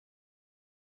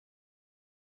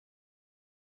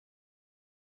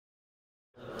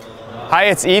Hi,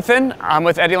 it's Ethan. I'm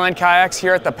with Eddyline Kayaks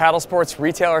here at the Paddle Sports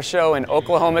Retailer Show in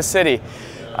Oklahoma City.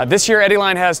 This year,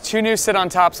 Eddyline has two new sit-on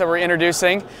tops that we're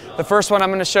introducing. The first one I'm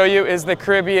going to show you is the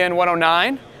Caribbean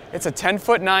 109. It's a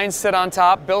 10'9" sit-on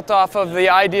top built off of the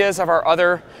ideas of our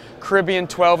other Caribbean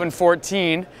 12 and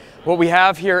 14. What we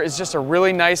have here is just a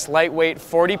really nice, lightweight,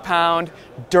 40-pound,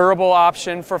 durable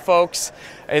option for folks.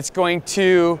 It's going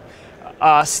to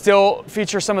still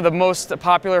feature some of the most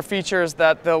popular features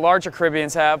that the larger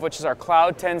Caribbeans have, which is our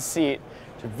Cloud 10 seat.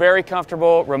 It's very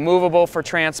comfortable, removable for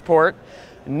transport.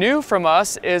 New from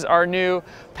us is our new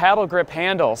paddle grip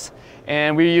handles.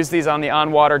 And we use these on the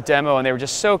on-water demo, and they were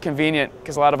just so convenient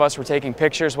because a lot of us were taking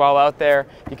pictures while out there.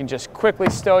 You can just quickly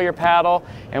stow your paddle,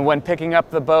 and when picking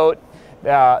up the boat,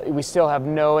 we still have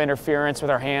no interference with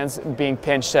our hands being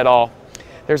pinched at all.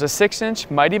 There's a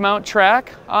 6-inch Mighty Mount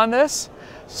track on this,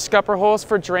 scupper holes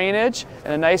for drainage,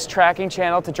 and a nice tracking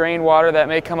channel to drain water that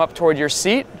may come up toward your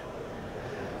seat.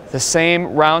 The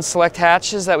same round select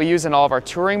hatches that we use in all of our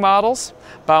touring models,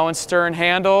 bow and stern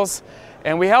handles,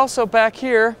 and we also back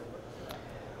here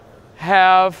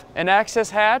have an access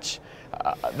hatch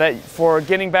for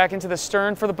getting back into the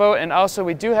stern for the boat, and also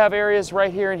we do have areas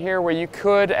right here and here where you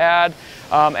could add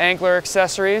angler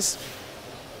accessories.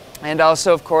 And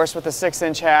also, of course, with the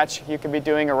 6-inch hatch, you could be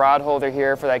doing a rod holder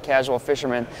here for that casual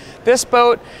fisherman. This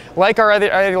boat, like our other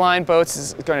Eddyline boats,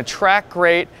 is going to track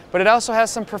great, but it also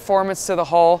has some performance to the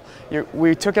hull.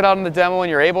 We took it out in the demo, and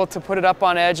you're able to put it up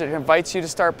on edge. It invites you to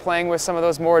start playing with some of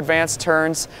those more advanced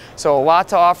turns. So a lot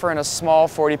to offer in a small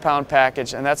 40-pound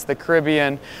package, and that's the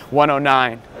Caribbean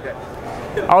 109.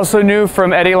 Okay. Also new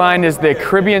from Eddyline is the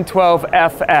Caribbean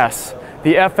 12FS.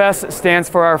 The FS stands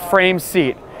for our frame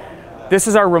seat. This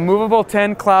is our removable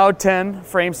Cloud 10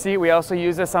 frame seat. We also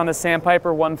use this on the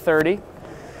Sandpiper 130.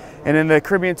 And in the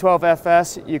Caribbean 12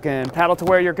 FS, you can paddle to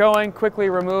where you're going, quickly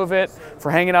remove it for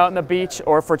hanging out on the beach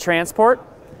or for transport.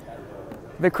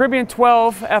 The Caribbean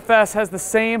 12 FS has the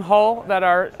same hull that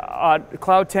our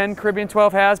Cloud 10 Caribbean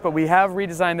 12 has, but we have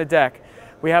redesigned the deck.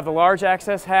 We have the large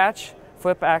access hatch,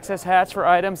 flip access hatch for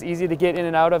items, easy to get in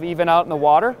and out of, even out in the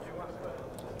water.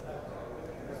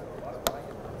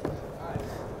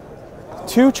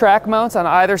 2 track mounts on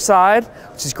either side,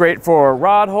 which is great for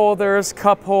rod holders,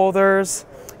 cup holders,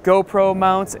 GoPro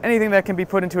mounts. Anything that can be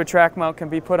put into a track mount can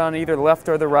be put on either the left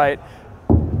or the right.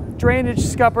 Drainage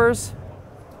scuppers.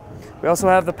 We also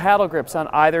have the paddle grips on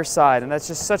either side, and that's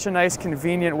just such a nice,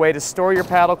 convenient way to store your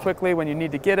paddle quickly when you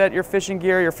need to get at your fishing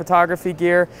gear, your photography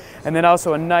gear, and then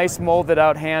also a nice molded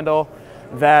out handle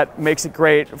that makes it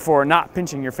great for not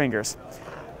pinching your fingers.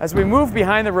 As we move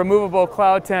behind the removable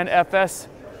Cloud 10 FS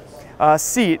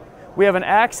seat, we have an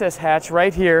access hatch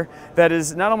right here that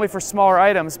is not only for smaller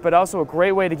items, but also a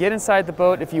great way to get inside the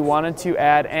boat if you wanted to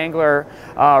add angler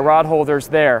rod holders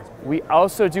there. We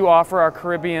also do offer our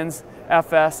Caribbean's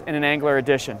FS in an angler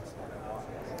edition.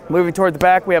 Moving toward the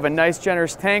back, we have a nice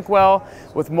generous tank well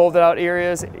with molded out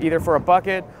areas either for a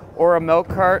bucket or a milk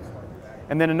cart,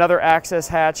 and then another access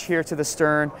hatch here to the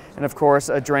stern, and of course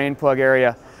a drain plug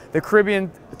area. The Caribbean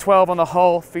 12 on the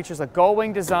hull features a gull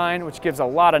wing design, which gives a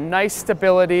lot of nice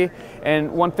stability.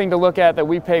 And one thing to look at that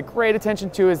we pay great attention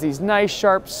to is these nice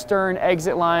sharp stern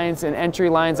exit lines and entry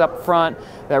lines up front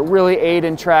that really aid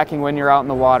in tracking when you're out in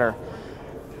the water.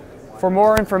 For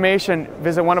more information,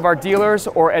 visit one of our dealers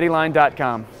or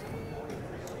eddyline.com.